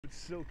dude,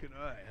 so can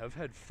I. I've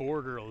had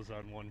 4 girls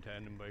on one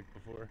tandem bike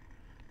before.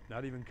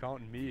 Not even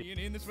counting me. Being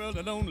in this world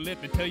alone,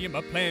 let me tell you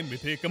my plan. We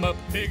pick 'em up,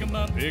 pick 'em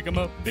up, pick 'em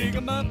up, pick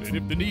 'em up. And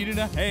if they need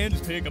a hand,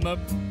 just pick 'em up.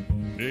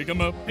 Pick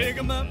 'em up, pick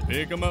 'em up,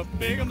 pick 'em up,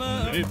 pick 'em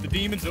up. And if the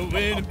demons are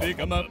winning, pick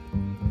 'em up.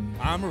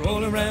 I'm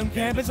rolling around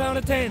campus on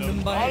a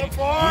tandem bike.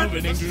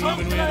 Moving and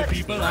grooving with the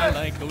people I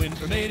like. Going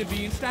from A to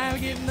B in style,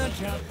 getting the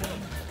job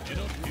done. You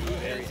know, 2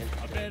 heads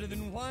are better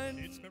than 1.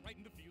 It's right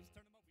in the fields,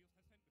 turn 'em up.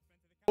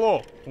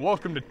 Hello,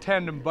 welcome to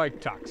Tandem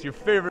Bike Talks, your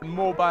favorite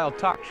mobile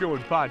talk show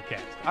and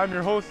podcast. I'm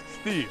your host,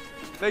 Steve.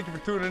 Thank you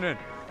for tuning in.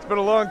 It's been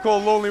a long,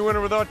 cold, lonely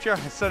winter without you. I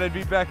said I'd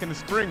be back in the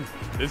spring.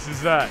 This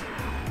is that.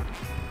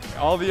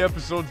 All the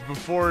episodes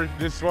before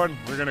this one,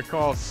 we're gonna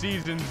call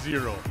Season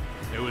 0.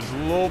 It was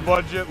low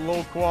budget,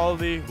 low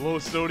quality, low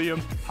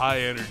sodium,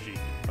 high energy.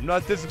 I'm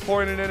not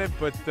disappointed in it,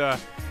 but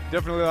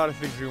definitely a lot of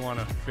things we want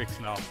to fix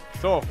now.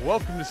 So,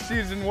 welcome to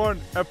Season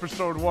 1,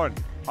 Episode 1.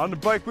 On the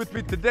bike with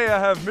me today, I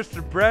have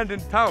Mr. Brandon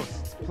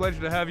Taus. It's a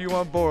pleasure to have you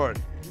on board.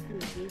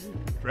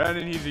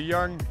 Brandon, he's a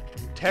young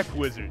tech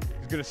wizard.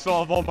 He's going to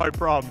solve all my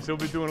problems. He'll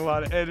be doing a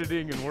lot of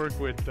editing and work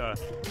with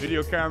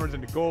video cameras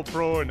and the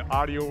GoPro and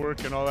audio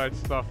work and all that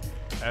stuff.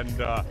 And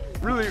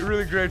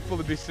really grateful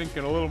to be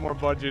sinking a little more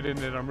budget in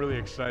it. I'm really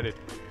excited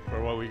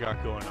for what we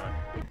got going on.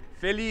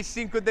 Feliz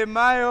Cinco de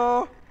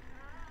Mayo!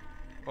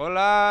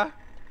 Hola!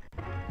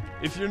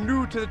 If you're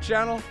new to the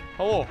channel,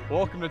 hello,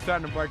 welcome to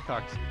Tandem Bike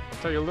Talks. I'll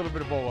tell you a little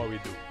bit about what we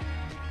do.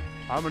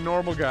 I'm a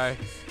normal guy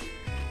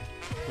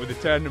with a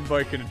tandem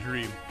bike and a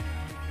dream.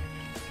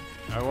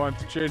 I want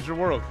to change the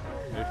world.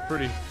 It's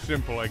pretty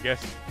simple, I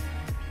guess.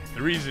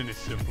 The reason is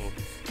simple.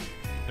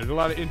 There's a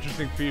lot of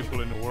interesting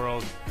people in the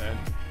world, and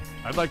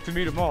I'd like to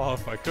meet them all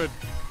if I could.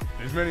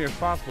 As many as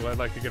possible, I'd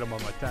like to get them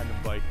on my tandem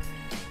bike,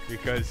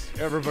 because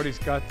everybody's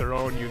got their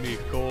own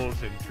unique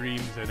goals and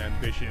dreams and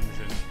ambitions,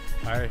 and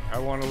I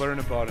want to learn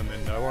about them,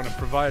 and I want to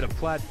provide a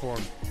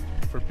platform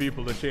for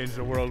people to change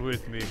the world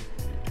with me.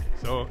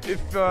 So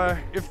if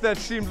that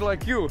seems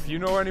like you, if you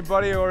know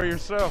anybody or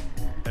yourself,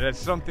 and that's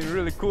something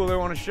really cool they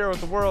want to share with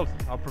the world,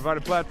 I'll provide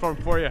a platform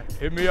for you.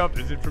 Hit me up,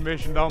 there's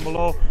information down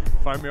below.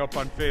 Find me up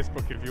on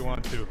Facebook if you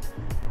want to.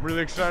 I'm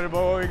really excited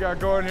about what we got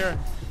going here,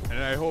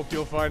 and I hope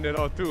you'll find it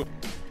out too.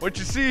 What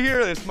you see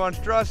here, this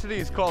monstrosity,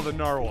 is called a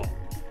narwhal.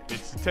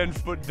 It's a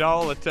 10-foot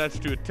dowel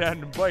attached to a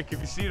tandem bike. If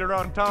you see it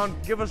around town,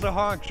 give us a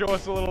honk, show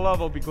us a little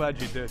love, I'll be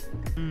glad you did.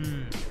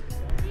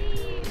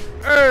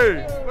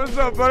 Hey, what's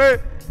up,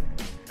 buddy?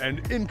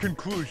 And in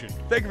conclusion,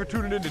 thank you for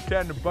tuning in to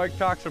Tandem Bike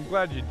Talks. I'm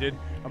glad you did.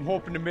 I'm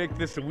hoping to make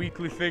this a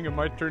weekly thing. It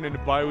might turn into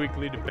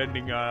bi-weekly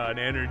depending on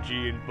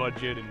energy and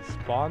budget and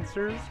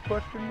sponsors,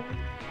 question mark.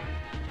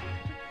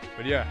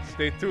 But yeah,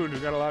 stay tuned. We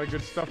got a lot of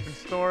good stuff in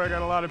store. I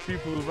got a lot of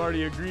people who've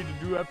already agreed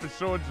to do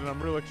episodes, and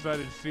I'm real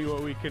excited to see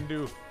what we can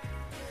do.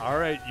 All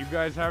right, you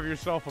guys have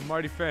yourself a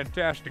mighty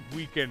fantastic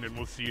weekend, and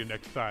we'll see you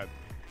next time.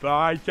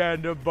 Bye,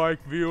 Tandem Bike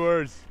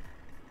viewers.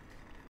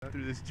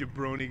 After this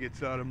jabroni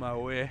gets out of my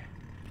way.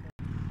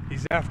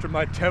 He's after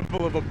my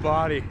temple of a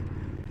body.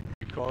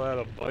 You call that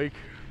a bike?